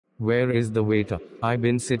Where is the waiter? I've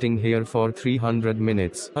been sitting here for 300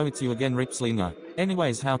 minutes. Oh, it's you again, Ripslinger.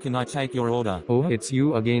 Anyways, how can I take your order? Oh, it's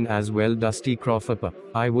you again as well, Dusty Crawford.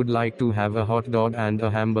 I would like to have a hot dog and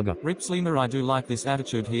a hamburger. Ripslinger, I do like this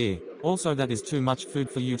attitude here. Also, that is too much food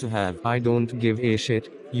for you to have. I don't give a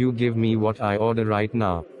shit. You give me what I order right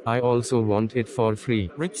now. I also want it for free.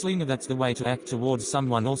 Ripslinger, that's the way to act towards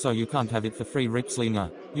someone. Also, you can't have it for free,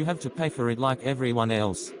 Ripslinger. You have to pay for it like everyone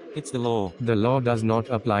else. It's the law. The law does not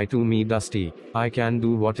apply to me, Dusty. I can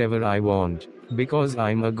do whatever I want. Because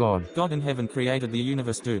I'm a god. God in heaven created the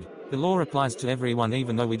universe, dude. The law applies to everyone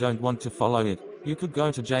even though we don't want to follow it. You could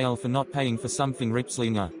go to jail for not paying for something,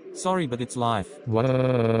 Ripslinger. Sorry, but it's life.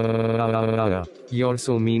 You're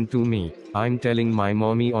so mean to me. I'm telling my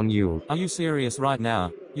mommy on you. Are you serious right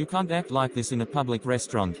now? You can't act like this in a public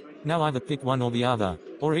restaurant. Now either pick one or the other.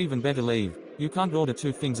 Or even better, leave. You can't order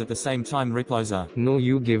two things at the same time, Riploser. No,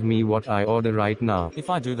 you give me what I order right now. If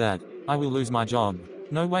I do that, I will lose my job.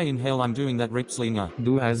 No way in hell I'm doing that, Ripslinger.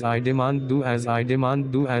 Do as I demand, do as I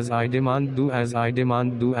demand, do as I demand, do as I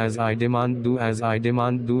demand, do as I demand, do as I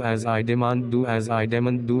demand, do as I demand, do as I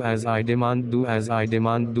demand, do as I demand, do as I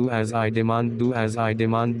demand, do as I demand, do as I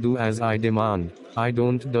demand, do as I demand. I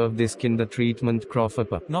don't deserve this kinder treatment, Crawford.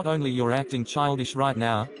 Not only you're acting childish right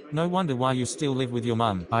now, no wonder why you still live with your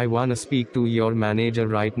mum. I wanna speak to your manager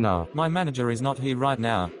right now. My manager is not here right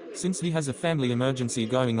now, since he has a family emergency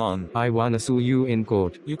going on. I wanna sue you in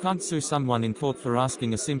court. You can't sue someone in court for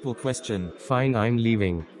asking a simple question. Fine, I'm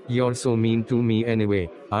leaving. You're so mean to me anyway.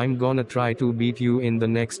 I'm gonna try to beat you in the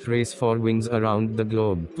next race for wings around the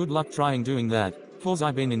globe. Good luck trying doing that. Cause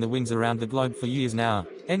I've been in the wings around the globe for years now.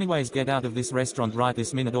 Anyways, get out of this restaurant right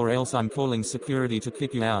this minute or else I'm calling security to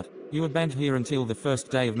kick you out. You are banned here until the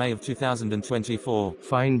first day of May of 2024.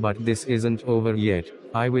 Fine, but this isn't over yet.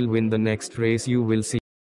 I will win the next race, you will see.